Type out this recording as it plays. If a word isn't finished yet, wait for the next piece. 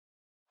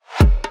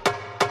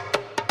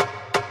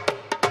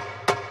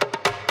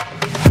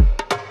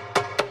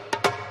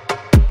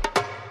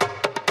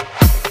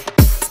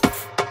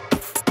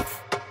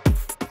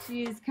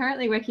She is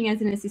currently working as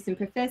an assistant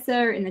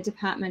professor in the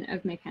Department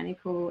of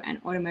Mechanical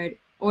and Automotive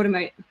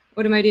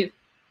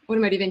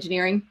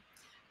Engineering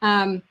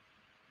at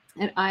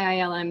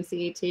IILM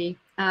CET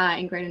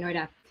in Greater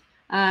Noida.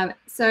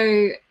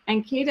 So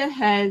Ankita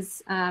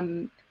has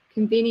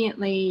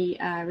conveniently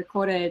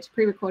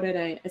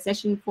pre-recorded a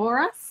session for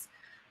us.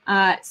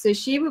 So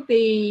she will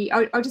be,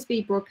 I'll just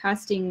be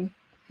broadcasting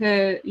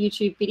her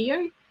YouTube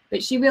video,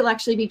 but she will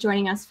actually be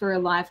joining us for a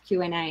live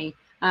Q&A.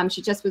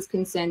 She just was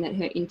concerned that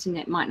her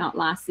internet might not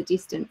last the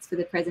distance for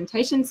the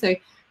presentation. So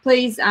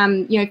please,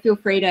 feel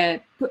free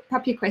to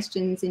pop your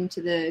questions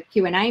into the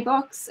Q&A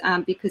box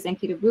because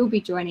Ankita will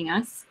be joining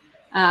us.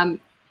 And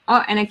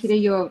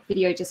Ankita, your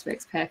video just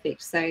works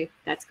perfect. So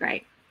that's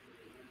great.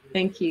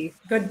 Thank you.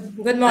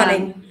 Good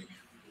morning.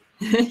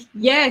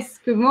 Yes,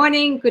 good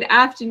morning, good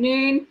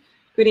afternoon,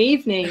 good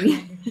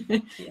evening,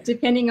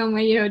 depending on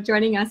where you're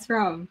joining us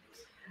from.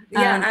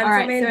 Yeah,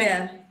 I'm from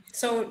India.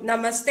 So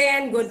namaste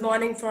and good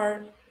morning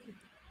for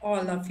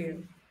all of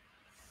you.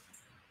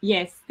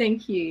 Yes,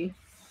 thank you.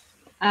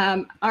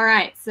 All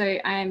right, so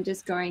I'm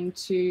just going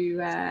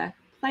to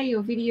play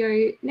your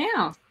video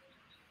now.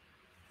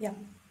 Yeah.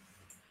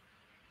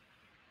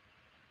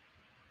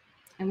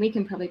 And we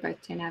can probably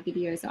both turn our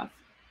videos off.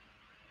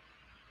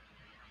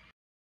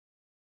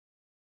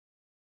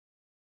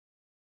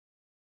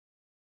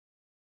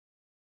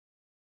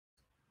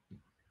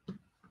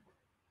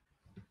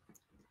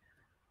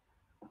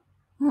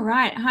 All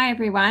right, hi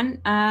everyone.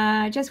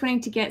 Just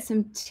wanting to get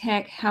some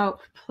tech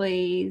help,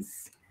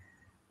 please.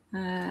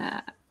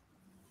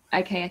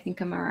 Okay, I think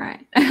I'm all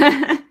right.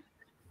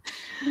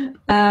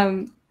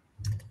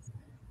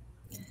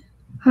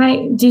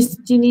 Hi, do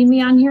you need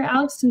me on here,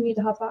 Alex? Do you need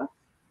to hop off?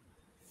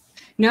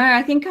 No,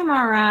 I think I'm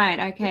all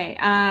right. Okay,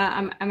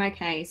 I'm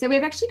okay. So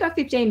we've actually got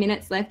 15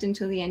 minutes left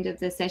until the end of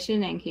the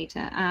session,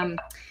 Ankita.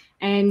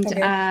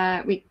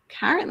 We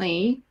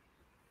currently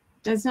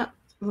does not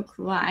look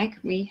like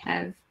we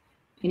have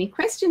any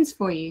questions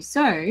for you.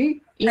 So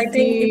if I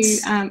think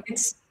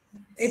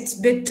it's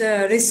bit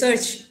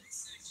research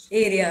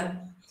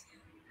area.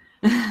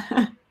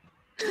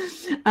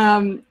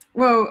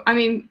 Well, I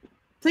mean,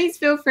 please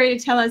feel free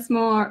to tell us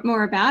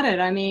more about it.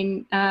 I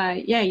mean,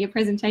 yeah, your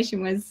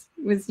presentation was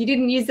you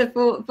didn't use the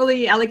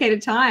fully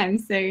allocated time,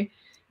 so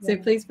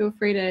please feel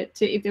free to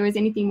if there was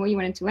anything more you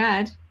wanted to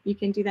add, you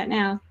can do that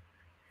now.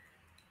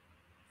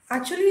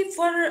 Actually,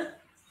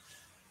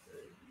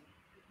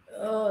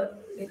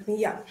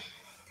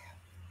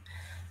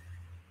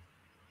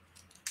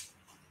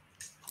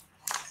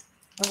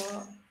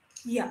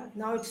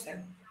 now it's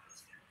done.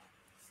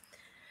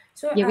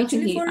 So yeah,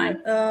 actually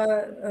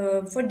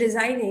for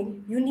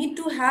designing, you need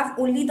to have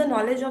only the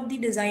knowledge of the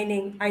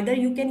designing. Either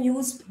you can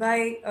use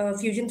by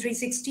Fusion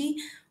 360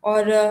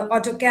 or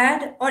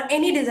AutoCAD or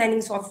any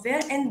designing software.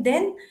 And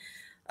then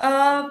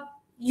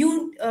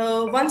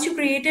once you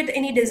created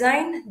any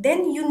design,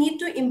 then you need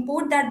to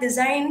import that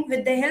design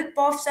with the help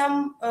of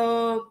some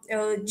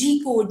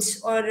G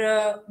codes or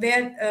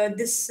where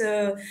this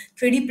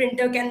 3D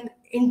printer can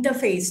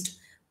interface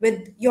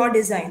with your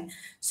design.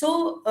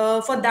 So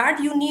for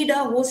that, you need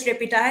a host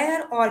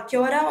Repetier or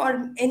Cura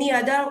or any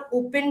other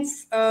open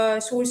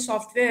source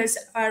softwares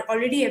are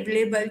already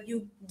available.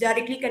 You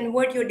directly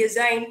convert your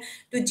design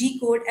to G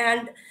code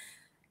and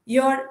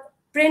your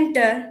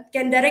printer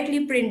can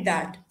directly print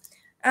that.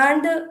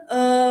 And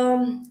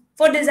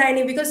for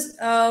designing, because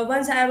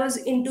once I was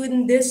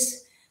into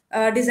this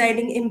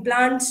designing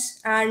implants,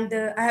 and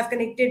I have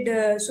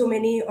connected so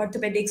many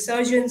orthopedic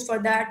surgeons for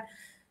that.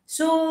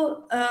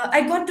 So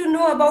I got to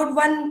know about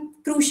one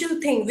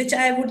crucial thing which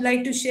I would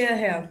like to share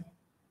here.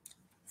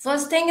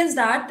 First thing is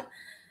that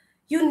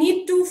you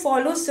need to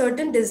follow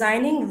certain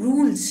designing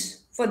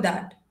rules for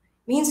that.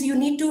 Means you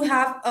need to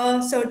have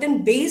a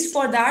certain base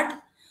for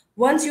that.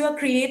 Once you are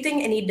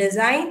creating any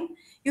design,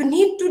 you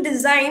need to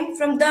design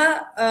from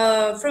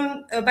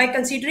by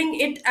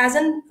considering it as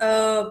an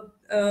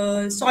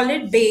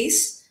solid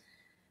base.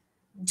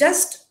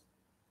 Just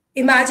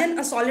imagine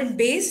a solid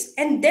base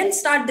and then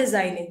start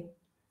designing.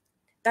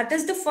 That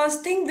is the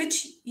first thing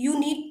which you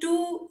need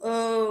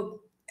to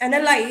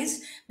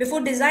analyze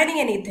before designing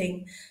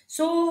anything.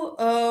 So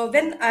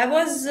when I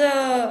was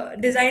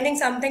designing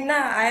something,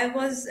 I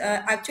was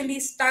actually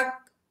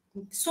stuck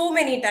so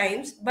many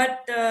times,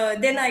 but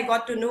then I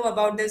got to know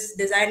about this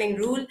designing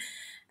rule.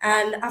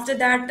 And after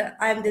that,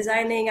 I'm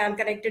designing, I'm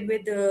connected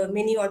with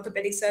many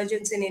orthopedic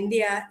surgeons in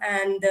India,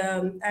 and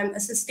I'm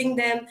assisting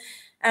them.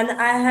 And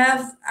I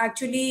have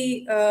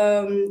actually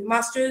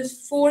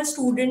master's 4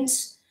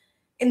 students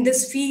in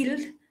this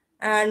field,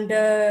 and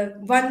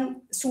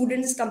one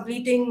student is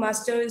completing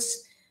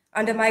masters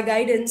under my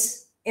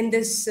guidance in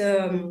this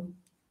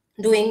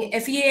doing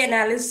FEA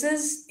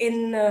analysis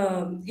in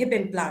hip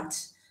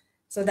implants.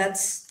 So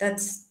that's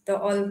the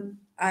all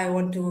I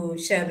want to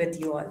share with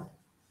you all.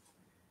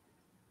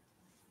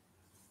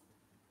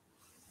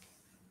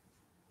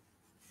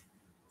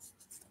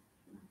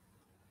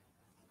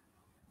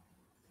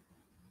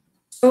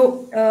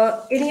 So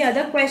any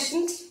other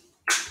questions?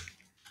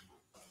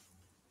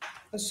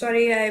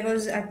 Sorry, I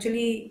was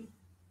actually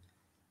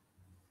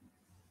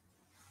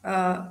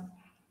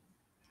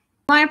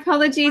My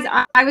apologies.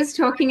 I was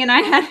talking and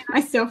I had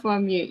myself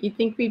on mute. You'd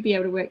think we'd be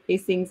able to work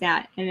these things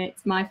out, and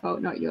it's my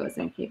fault, not yours,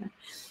 Ankita.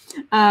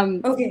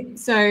 Okay.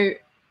 So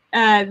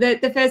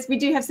the first, we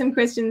do have some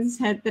questions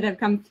that have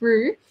come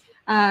through.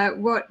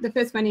 The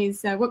first one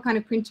is, what kind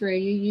of printer are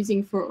you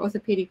using for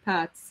orthopedic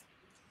parts?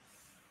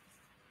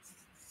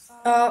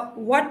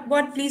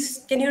 What,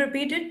 please, can you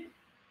repeat it?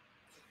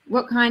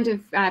 What kind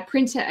of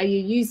printer are you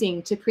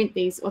using to print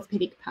these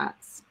orthopedic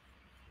parts?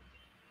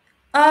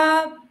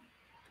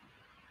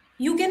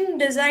 You can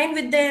design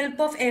with the help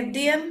of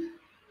FDM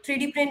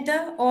 3D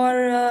printer,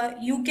 or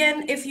you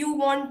can, if you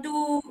want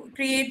to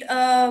create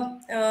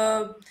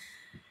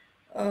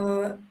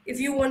if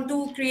you want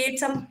to create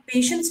some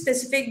patient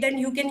specific, then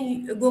you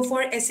can go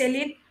for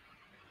SLA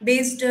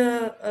based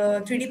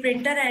 3D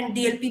printer and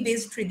DLP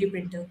based 3D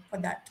printer for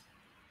that.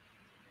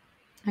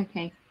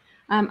 Okay.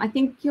 I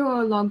think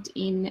you're logged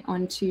in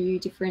onto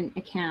different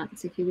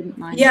accounts, if you wouldn't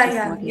mind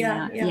logging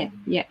out.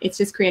 Yeah. It's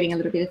just creating a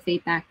little bit of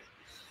feedback.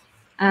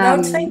 Now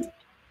it's fine.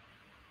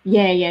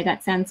 Yeah,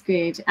 that sounds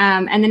good.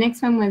 And the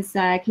next one was,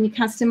 can you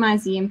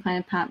customize the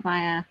implanted part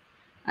via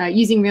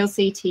using real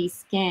CT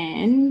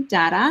scan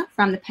data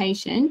from the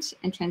patient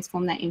and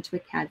transform that into a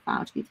CAD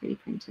file to be 3D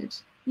printed?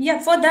 Yeah,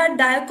 for that,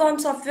 Diacom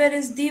software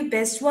is the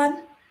best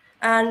one.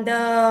 And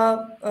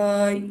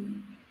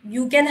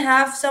you can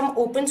have some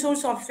open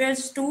source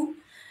softwares too,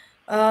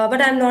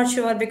 but I'm not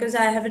sure because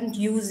I haven't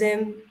used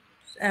them.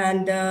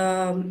 And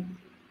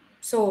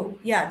so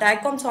yeah,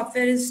 Diacom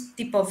software is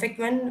the perfect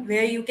one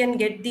where you can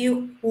get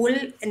the whole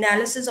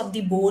analysis of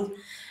the bone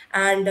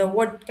and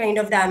what kind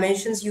of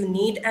dimensions you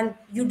need, and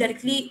you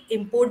directly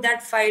import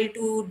that file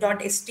to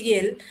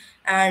 .stl,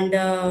 and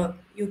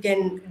you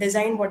can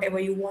design whatever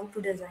you want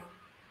to design.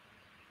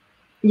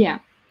 Yeah,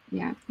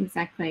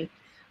 exactly.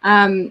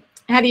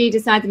 How do you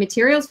decide the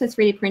materials for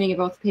 3D printing of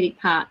orthopedic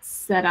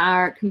parts that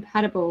are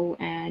compatible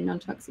and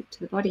non-toxic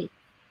to the body?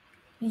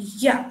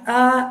 Yeah,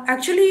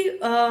 actually,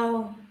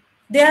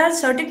 there are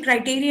certain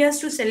criteria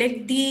to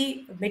select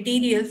the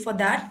material for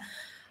that.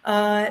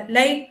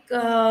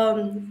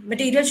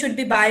 Material should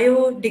be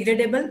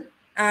biodegradable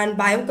and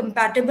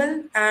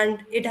biocompatible,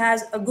 and it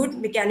has a good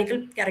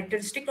mechanical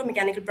characteristic or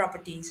mechanical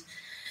properties.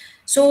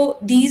 So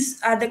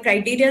these are the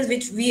criteria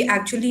which we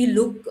actually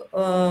look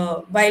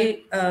while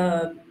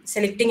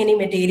selecting any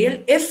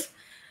material. If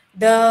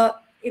the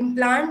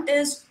implant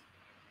is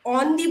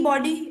on the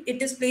body,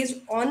 it is placed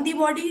on the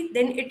body,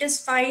 then it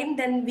is fine,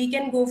 then we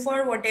can go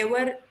for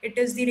whatever it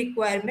is the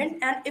requirement.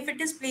 And if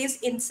it is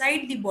placed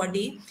inside the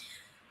body,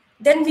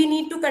 then we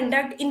need to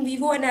conduct in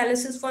vivo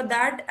analysis for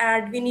that,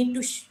 and we need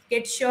to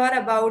get sure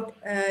about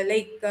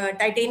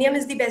titanium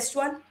is the best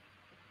one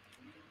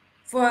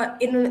for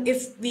in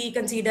if we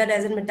consider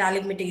as a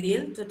metallic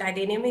material. So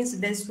titanium is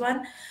this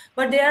one,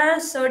 but there are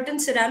certain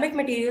ceramic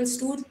materials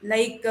too,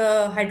 like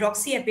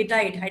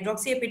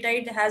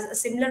hydroxyapatite has a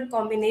similar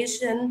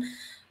combination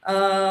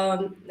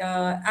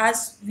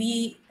as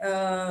we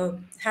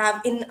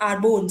have in our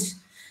bones.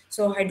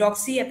 So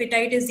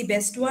hydroxyapatite is the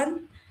best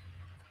one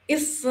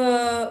if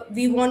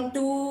we want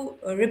to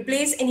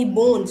replace any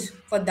bones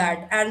for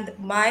that. And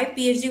my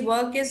PhD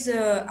work is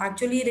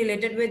actually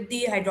related with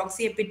the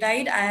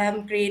hydroxyapatite. I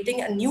am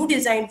creating a new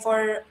design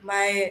for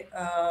my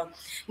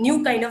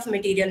new kind of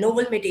material,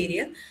 novel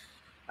material,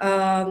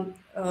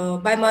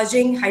 by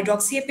merging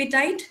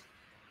hydroxyapatite,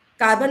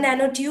 carbon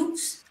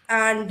nanotubes,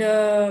 and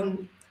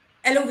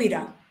aloe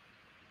vera.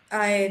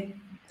 I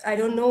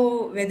don't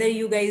know whether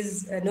you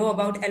guys know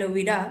about aloe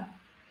vera.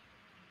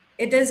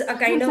 It is a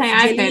kind of I've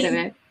heard of jelly.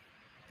 it.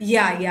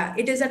 Yeah.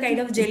 It is a kind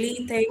of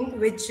jelly thing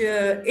which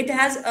it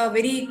has a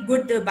very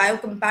good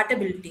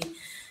biocompatibility.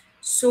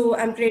 So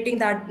I'm creating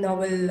that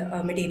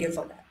novel material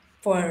for that,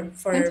 for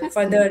Fantastic.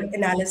 further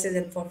analysis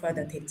and for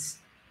further things.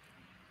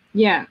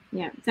 Yeah,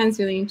 sounds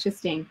really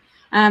interesting.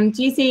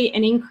 Do you see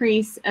an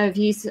increase of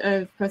use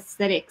of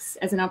prosthetics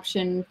as an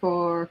option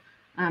for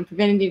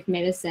preventative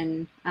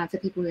medicine for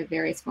people who have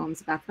various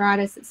forms of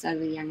arthritis at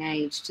a young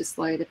age to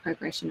slow the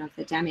progression of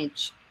the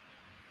damage?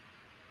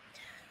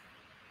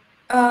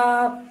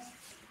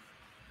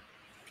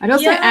 I'd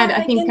also add,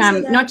 I think,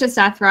 not just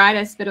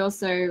arthritis, but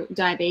also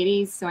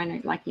diabetes. So I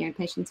know, like,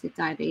 patients with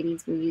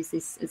diabetes will use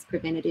this as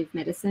preventative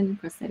medicine,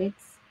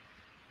 prosthetics.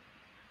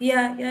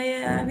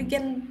 Yeah. We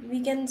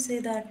can say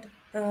that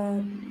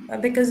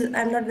because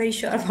I'm not very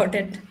sure about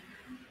it.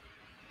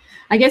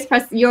 I guess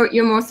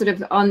you're more sort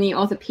of on the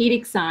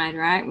orthopedic side,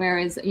 right?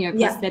 Whereas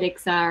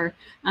prosthetics are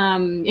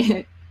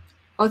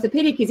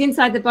orthopedic is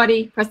inside the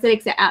body,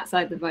 prosthetics are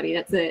outside the body.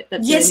 That's an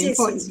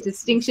important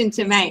distinction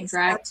to make,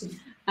 right?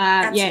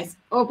 Absolutely. Yes,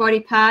 all body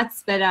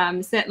parts, but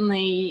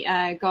certainly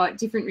got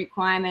different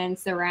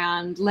requirements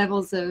around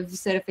levels of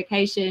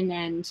certification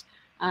and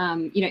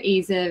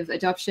ease of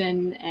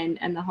adoption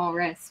and the whole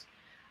rest.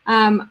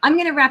 I'm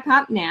going to wrap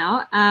up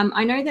now.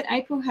 I know that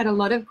April had a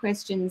lot of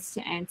questions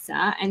to answer,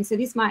 and so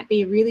this might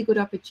be a really good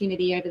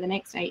opportunity over the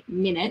next 8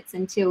 minutes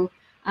until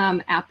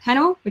our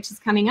panel, which is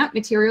coming up,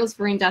 Materials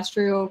for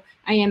Industrial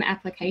AM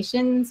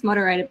Applications,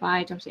 moderated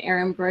by Dr.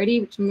 Erin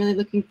Brody, which I'm really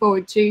looking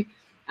forward to.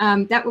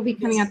 That will be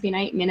coming up in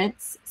 8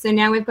 minutes. So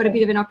now we've got a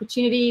bit of an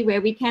opportunity where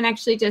we can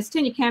actually just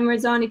turn your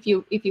cameras on if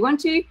you want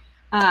to.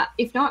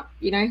 If not,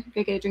 you know,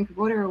 go get a drink of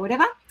water or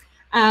whatever.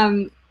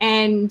 Yeah,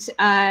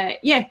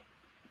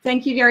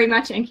 thank you very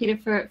much,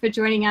 Ankita, for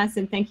joining us,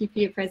 and thank you for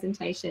your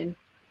presentation.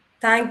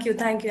 Thank you,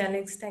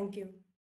 Alex. Thank you.